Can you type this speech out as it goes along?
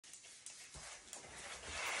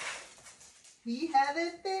We have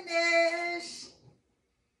it finished.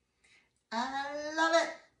 I love it.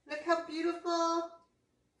 Look how beautiful.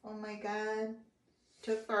 Oh my God.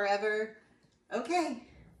 Took forever. Okay.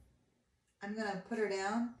 I'm going to put her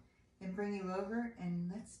down and bring you over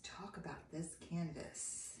and let's talk about this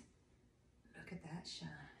canvas. Look at that shine.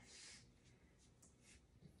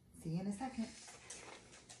 See you in a second.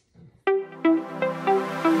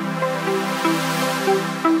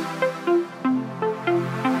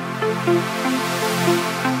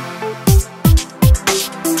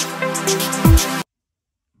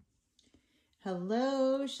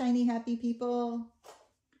 Hello, shiny happy people.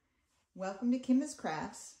 Welcome to Kimba's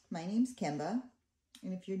Crafts. My name's Kimba,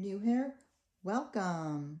 and if you're new here,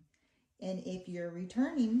 welcome. And if you're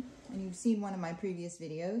returning and you've seen one of my previous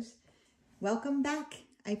videos, welcome back.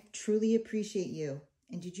 I truly appreciate you.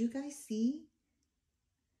 And did you guys see?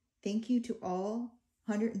 Thank you to all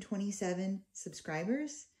 127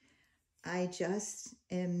 subscribers. I just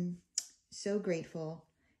am so grateful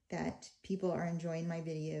that people are enjoying my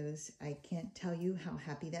videos. I can't tell you how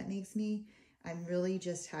happy that makes me. I'm really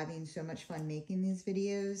just having so much fun making these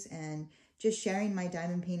videos and just sharing my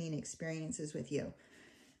diamond painting experiences with you.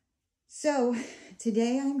 So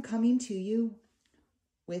today I'm coming to you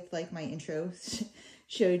with, like my intro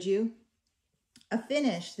showed you, a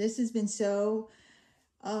finish. This has been so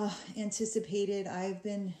anticipated. I've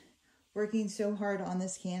been working so hard on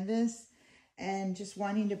this canvas and just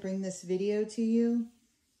wanting to bring this video to you.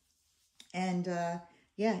 And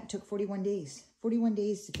yeah, it took 41 days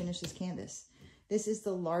to finish this canvas. This is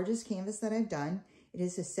the largest canvas that I've done. It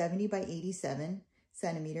is a 70 by 87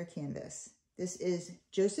 centimeter canvas. This is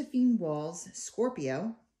Josephine Wall's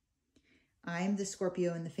Scorpio. I'm the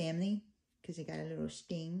Scorpio in the family because I got a little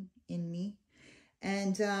sting in me.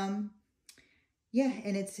 And yeah,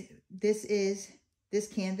 and this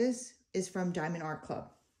canvas is from Diamond Art Club.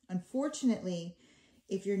 Unfortunately,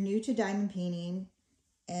 if you're new to diamond painting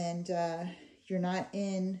and you're not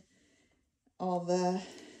in all the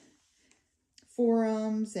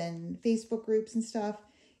forums and Facebook groups and stuff,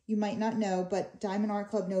 you might not know, but Diamond Art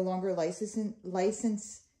Club no longer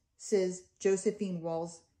licenses Josephine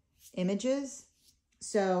Wall's images.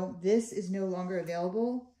 So this is no longer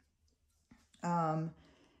available at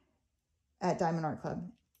Diamond Art Club.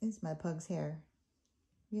 It's my pug's hair.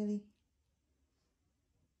 Really?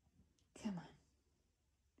 Come on.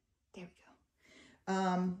 There we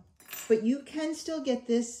go. But you can still get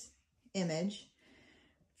this image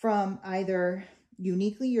from either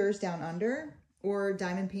Uniquely Yours Down Under or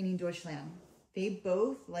Diamond Painting Deutschland. They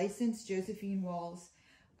both license Josephine Wall's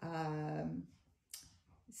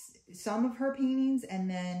some of her paintings, and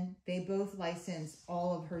then they both license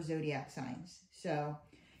all of her zodiac signs. So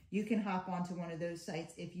you can hop onto one of those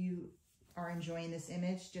sites if you are enjoying this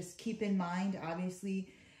image. Just keep in mind,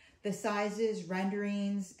 obviously, the sizes,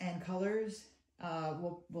 renderings, and colors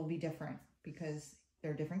will be different because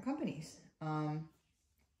they're different companies.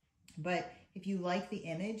 But if you like the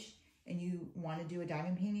image and you want to do a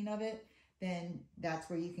diamond painting of it, then that's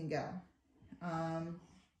where you can go.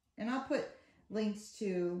 And I'll put links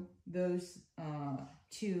to those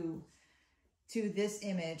to this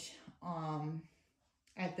image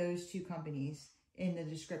at those two companies in the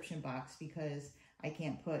description box because I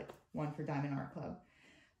can't put one for Diamond Art Club.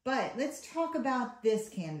 But let's talk about this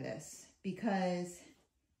canvas because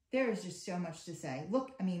there is just so much to say.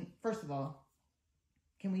 Look, I mean, first of all,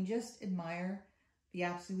 can we just admire the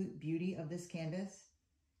absolute beauty of this canvas?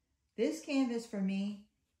 This canvas for me,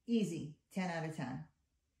 easy, 10 out of 10.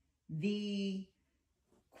 The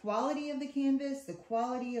quality of the canvas, the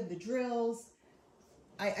quality of the drills,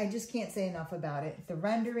 I just can't say enough about it. The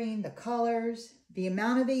rendering, the colors, the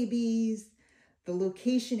amount of ABs, the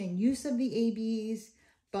location and use of the ABs,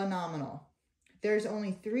 phenomenal. There's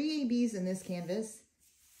only 3 ABs in this canvas,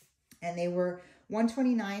 and they were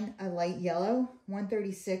 129, a light yellow,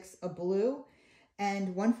 136, a blue,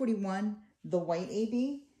 and 141, the white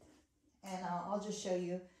AB. And I'll just show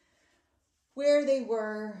you where they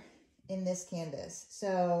were in this canvas.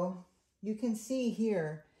 So you can see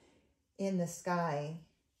here in the sky,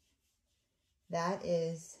 that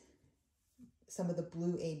is some of the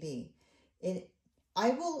blue AB.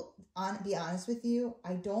 I will be honest with you,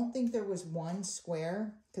 I don't think there was one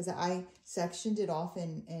square because I sectioned it off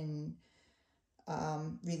in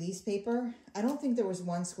release paper. I don't think there was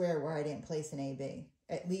one square where I didn't place an AB.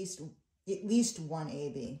 At least one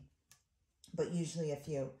AB, but usually a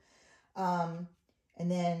few. And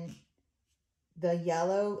then the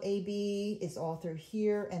yellow AB is all through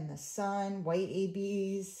here, and the sun, white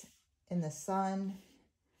ABs in the sun,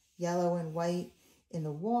 yellow and white in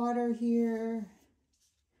the water here,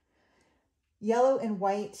 yellow and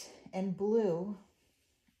white and blue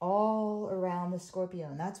all around the Scorpio.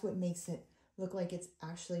 And that's what makes it look like it's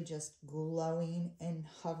actually just glowing and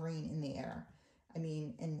hovering in the air. I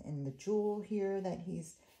mean, and the jewel here that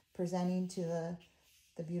he's presenting to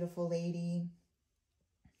the beautiful lady.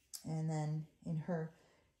 And then in her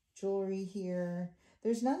jewelry here.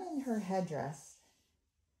 There's none in her headdress.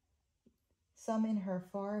 Some in her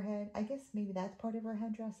forehead. I guess maybe that's part of her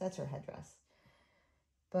headdress. That's her headdress.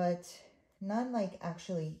 But none like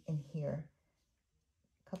actually in here.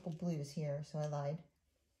 A couple blues here, so I lied.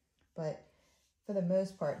 But for the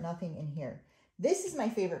most part, nothing in here. This is my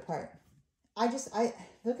favorite part. I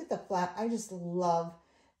look at the flap. I just love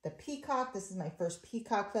the peacock. This is my first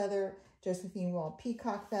peacock feather. Josephine Wall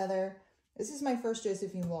peacock feather. This is my first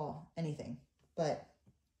Josephine Wall anything. But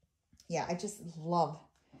yeah, I just love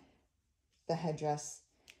the headdress.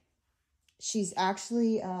 She's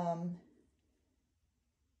actually,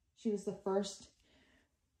 she was the first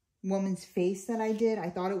woman's face that I did. I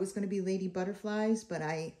thought it was going to be Lady Butterflies, but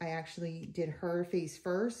I actually did her face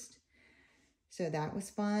first. So that was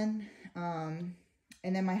fun. And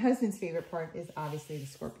then my husband's favorite part is obviously the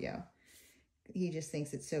Scorpio. He just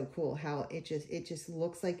thinks it's so cool how it just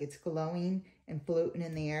looks like it's glowing and floating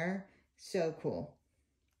in the air. So cool.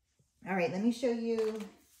 All right, let me show you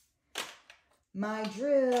my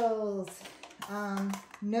drills.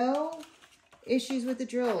 No issues with the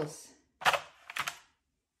drills.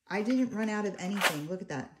 I didn't run out of anything. Look at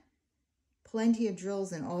that. Plenty of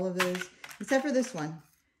drills in all of those, except for this one.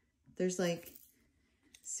 There's like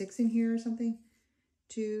 6 in here or something.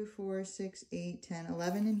 2, 4, 6, 8, 10,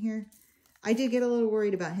 11 in here. I did get a little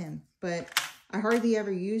worried about him, but I hardly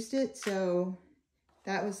ever used it, so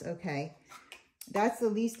that was okay. That's the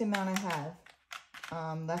least amount I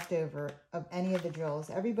have left over of any of the drills.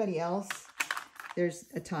 Everybody else, there's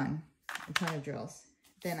a ton of drills.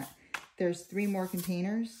 Then there's 3 more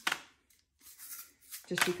containers,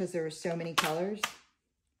 just because there were so many colors.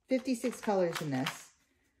 56 colors in this.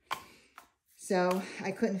 So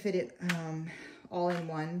I couldn't fit it all in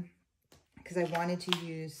one because I wanted to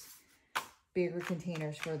use bigger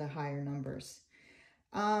containers for the higher numbers.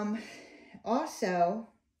 Also,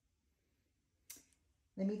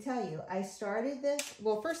 let me tell you, I started this.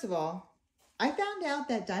 Well, first of all, I found out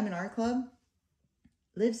that Diamond Art Club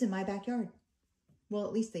lives in my backyard. Well,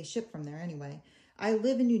 at least they ship from there anyway. I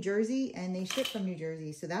live in New Jersey and they ship from New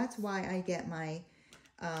Jersey. So that's why I get my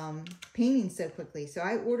paintings so quickly. So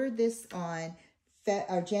I ordered this on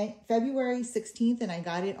February 16th and I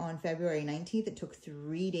got it on February 19th. It took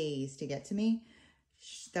 3 days to get to me.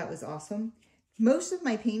 That was awesome. Most of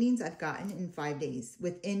my paintings I've gotten in 5 days,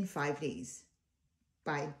 within 5 days,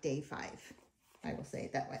 by day 5. I will say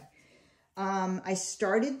it that way. I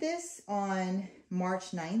started this on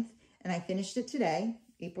March 9th and I finished it today,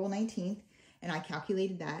 April 19th, and I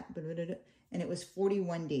calculated that, and it was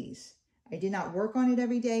 41 days. I did not work on it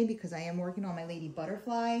every day because I am working on my Lady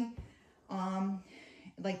Butterfly.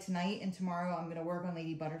 Like tonight and tomorrow, I'm going to work on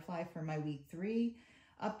Lady Butterfly for my week 3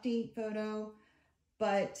 update photo.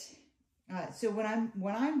 But so what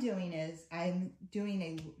I'm doing is I'm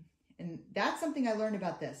doing and that's something I learned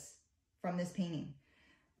about this from this painting.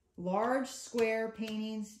 Large square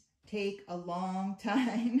paintings take a long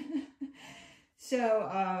time. So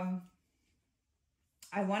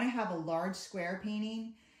I want to have a large square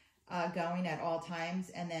painting going at all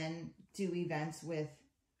times, and then do events with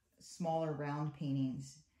smaller round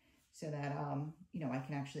paintings so that you know, I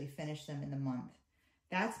can actually finish them in the month.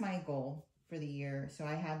 That's my goal for the year. So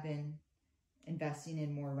I have been investing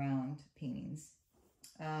in more round paintings.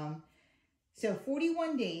 So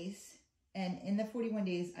 41 days, and in the 41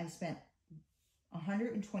 days I spent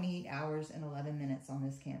 128 hours and 11 minutes on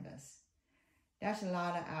this canvas. That's a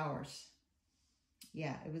lot of hours.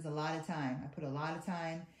 Yeah, it was a lot of time. I put a lot of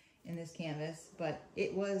time in this canvas, but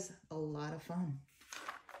it was a lot of fun.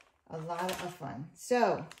 A lot of fun.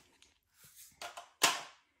 So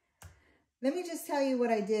let me just tell you what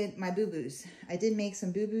I did, my boo-boos. I did make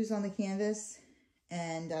some boo-boos on the canvas,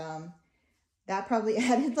 and that probably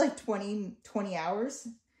added like 20 hours.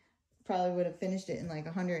 Probably would have finished it in like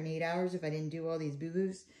 108 hours if I didn't do all these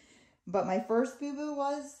boo-boos. But my first boo-boo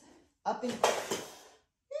was up in...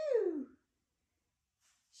 Woo!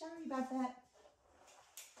 Sorry about that.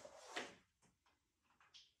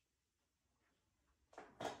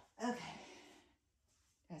 Okay.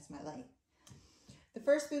 That's my light. The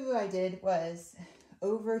first boo-boo I did was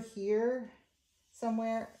over here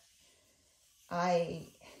somewhere. I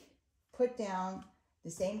put down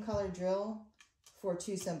the same color drill for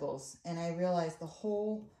 2 symbols, and I realized the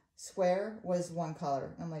whole square was one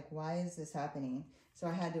color. I'm like, why is this happening? So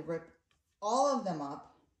I had to rip all of them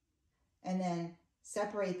up and then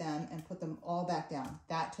separate them, and put them all back down.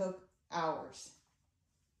 That took hours.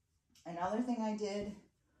 Another thing I did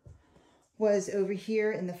was over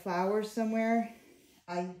here in the flowers somewhere,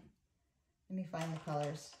 let me find the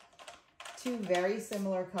colors. Two very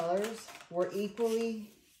similar colors were equally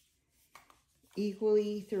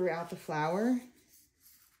throughout the flower.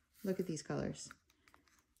 Look at these colors.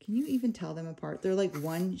 Can you even tell them apart? They're like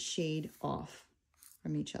one shade off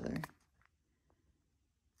from each other.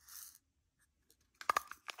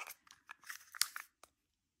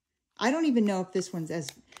 I don't even know if this one's as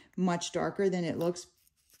much darker than it looks,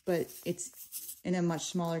 but it's in a much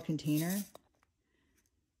smaller container.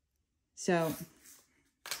 So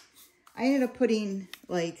I ended up putting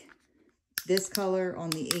like this color on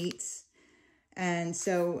the 8s. And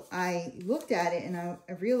so I looked at it and I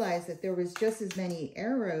realized that there was just as many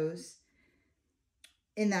arrows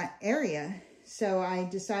in that area. So I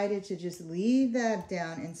decided to just leave that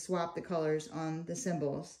down and swap the colors on the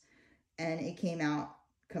symbols. And it came out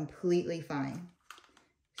completely fine.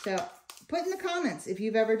 So put in the comments if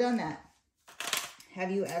you've ever done that.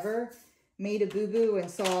 Have you ever made a boo-boo and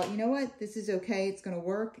saw, you know what, this is okay, it's going to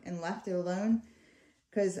work, and left it alone?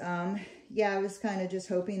 Because, yeah, I was kind of just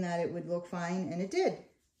hoping that it would look fine, and it did.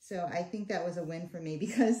 So I think that was a win for me,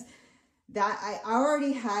 because that I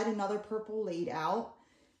already had another purple laid out,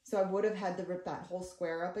 so I would have had to rip that whole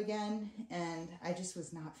square up again, and I just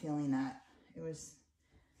was not feeling that. It was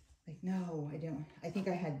like, no, I don't. I think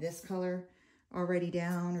I had this color already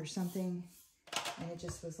down or something, and it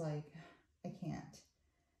just was like, I can't.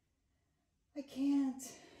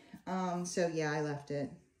 So yeah, I left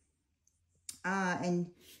it. And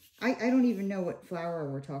I don't even know what flower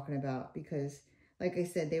we're talking about, because like I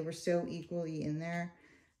said, they were so equally in there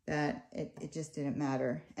that it just didn't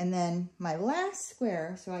matter. And then my last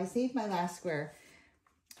square, so I saved my last square,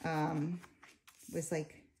 was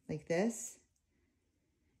like this.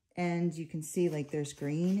 And you can see like there's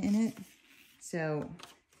green in it. So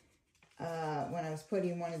when I was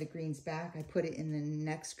putting one of the greens back, I put it in the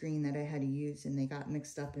next green that I had to use, and they got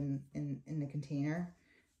mixed up in the container.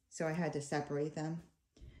 So I had to separate them.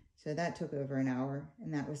 So that took over an hour,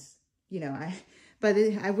 and that was, you know,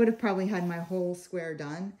 I would have probably had my whole square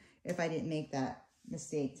done if I didn't make that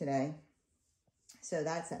mistake today. So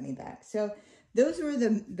that set me back. So those were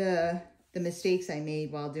the mistakes I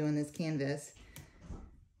made while doing this canvas.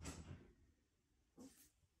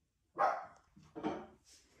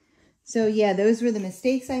 So yeah, those were the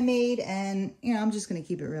mistakes I made, and you know, I'm just gonna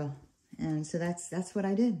keep it real. And so that's what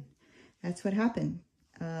I did. That's what happened.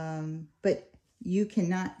 But you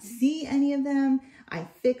cannot see any of them. I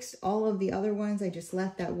fixed all of the other ones. I just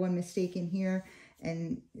left that one mistake in here,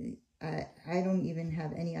 and I don't even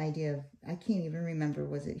have any idea of, I can't even remember,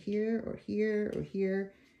 was it here or here or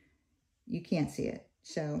here? You can't see it.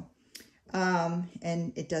 So,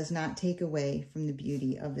 and it does not take away from the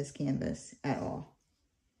beauty of this canvas at all.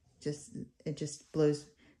 It just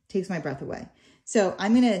takes my breath away. So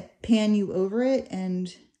I'm going to pan you over it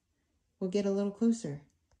and we'll get a little closer.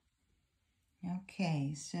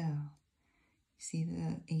 Okay, so see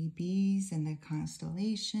the ABs and the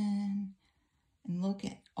constellation, and look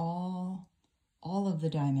at all of the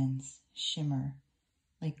diamonds shimmer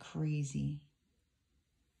like crazy.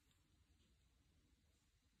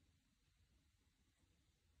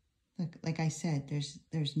 Look, like I said,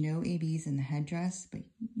 there's no ABs in the headdress, but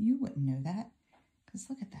you wouldn't know that, because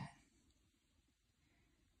look at that.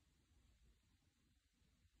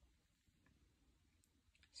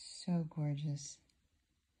 So gorgeous.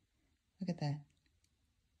 Look at that.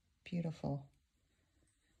 Beautiful.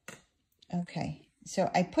 Okay, so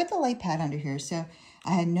I put the light pad under here. So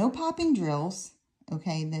I had no popping drills.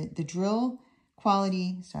 Okay, the drill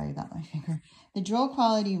quality, sorry about my finger. The drill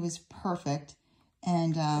quality was perfect.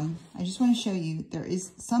 And I just want to show you, there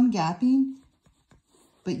is some gapping,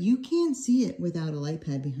 but you can't see it without a light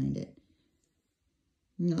pad behind it.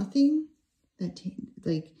 Nothing that,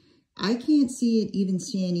 like, I can't see it even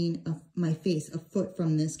standing my face a foot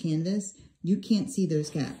from this canvas. You can't see those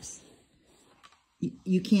gaps.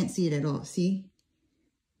 You can't see it at all. See?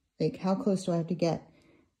 Like, how close do I have to get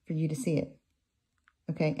for you to see it?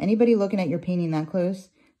 Okay, anybody looking at your painting that close,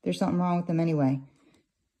 there's something wrong with them anyway.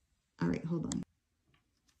 All right, hold on.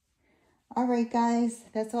 All right, guys,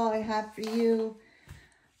 that's all I have for you.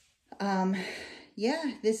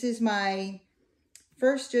 Yeah, this is my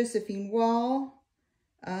first Josephine Wall.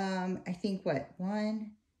 I think what,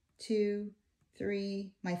 1, 2,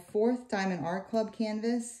 3, my 4th Diamond Art Club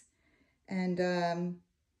canvas. And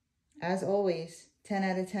as always, 10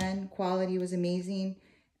 out of 10. Quality was amazing.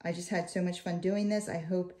 I just had so much fun doing this. I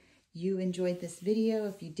hope you enjoyed this video.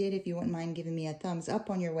 If you did, if you wouldn't mind giving me a thumbs up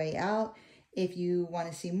on your way out. If you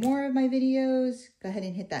want to see more of my videos, go ahead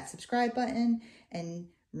and hit that subscribe button and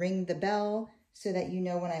ring the bell so that you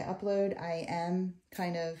know when I upload. I am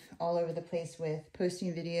kind of all over the place with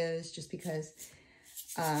posting videos just because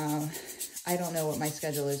I don't know what my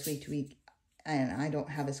schedule is week to week, and I don't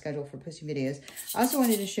have a schedule for posting videos. I also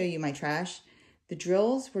wanted to show you my trash. The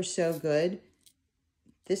drills were so good.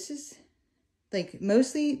 This is like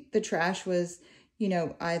mostly the trash was, you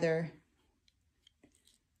know, either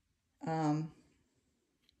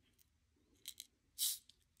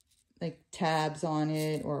like tabs on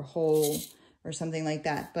it or a hole or something like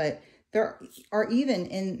that. But there are even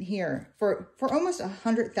in here for almost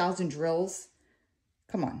 100,000 drills.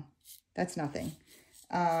 Come on, that's nothing.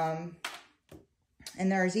 And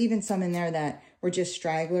there's even some in there that were just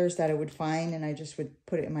stragglers that I would find, and I just would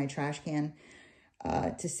put it in my trash can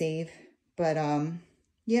to save. But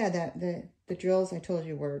yeah, the drills I told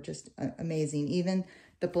you were just amazing. Even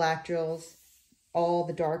the black drills, all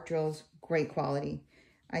the dark drills, great quality.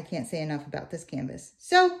 I can't say enough about this canvas.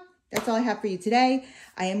 So that's all I have for you today.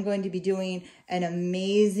 I am going to be doing an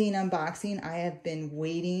amazing unboxing. I have been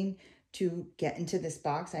waiting to get into this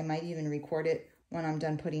box. I might even record it when I'm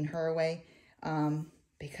done putting her away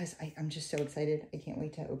because I'm just so excited. I can't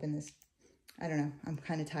wait to open this. I don't know. I'm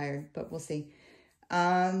kind of tired, but we'll see.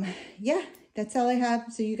 Yeah, that's all I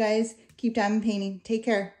have. So you guys keep diamond painting. Take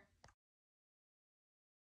care.